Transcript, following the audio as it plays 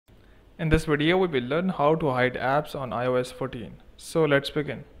In this video, we will learn how to hide apps on iOS 14. So let's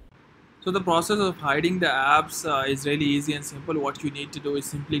begin. So the process of hiding the apps is really easy and simple. What you need to do is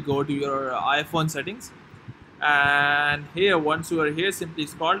simply go to your iPhone settings, and here once you are here, simply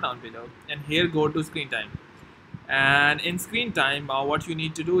scroll down below, and here go to screen time. And in screen time, what you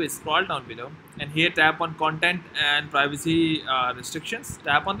need to do is scroll down below, and here tap on content and privacy restrictions.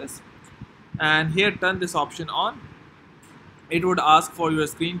 Tap on this, and here turn this option on. It would ask for your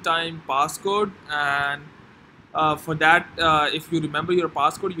screen time passcode, and for that, if you remember your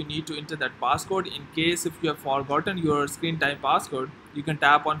passcode, you need to enter that passcode. In case if you have forgotten your screen time passcode, you can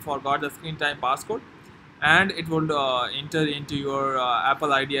tap on forgot the screen time passcode, and it will enter into your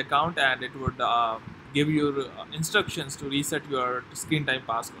Apple ID account, and it would give you instructions to reset your screen time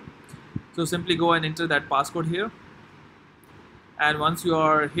passcode. So simply go and enter that passcode here, and once you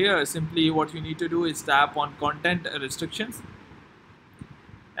are here, simply what you need to do is tap on content restrictions.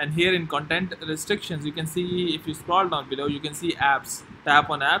 And here in content restrictions, you can see, if you scroll down below, you can see apps.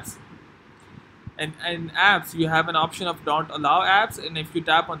 Tap on apps, and in apps you have an option of don't allow apps, and if you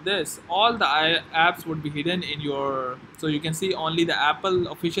tap on this, all the apps would be hidden in your, so you can see only the Apple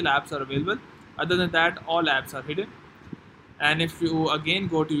official apps are available. Other than that, all apps are hidden. And if you again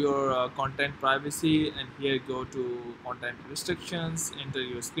go to your content privacy, and here go to content restrictions, enter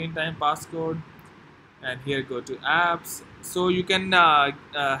your screen time passcode, and here go to apps. So you can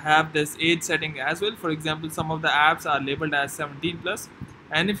have this age setting as well. For example, some of the apps are labeled as 17 plus,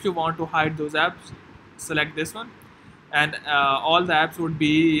 and if you want to hide those apps, select this one, and all the apps would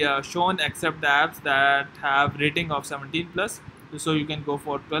be shown except the apps that have rating of 17 plus. So you can go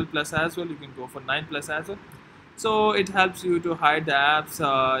for 12 plus as well, you can go for 9 plus as well. So it helps you to hide the apps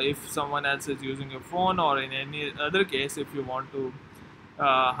if someone else is using your phone, or in any other case if you want to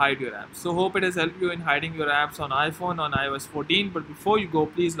hide your apps. So hope it has helped you in hiding your apps on iPhone on iOS 14. But before you go,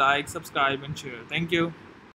 please like, subscribe and share. Thank you.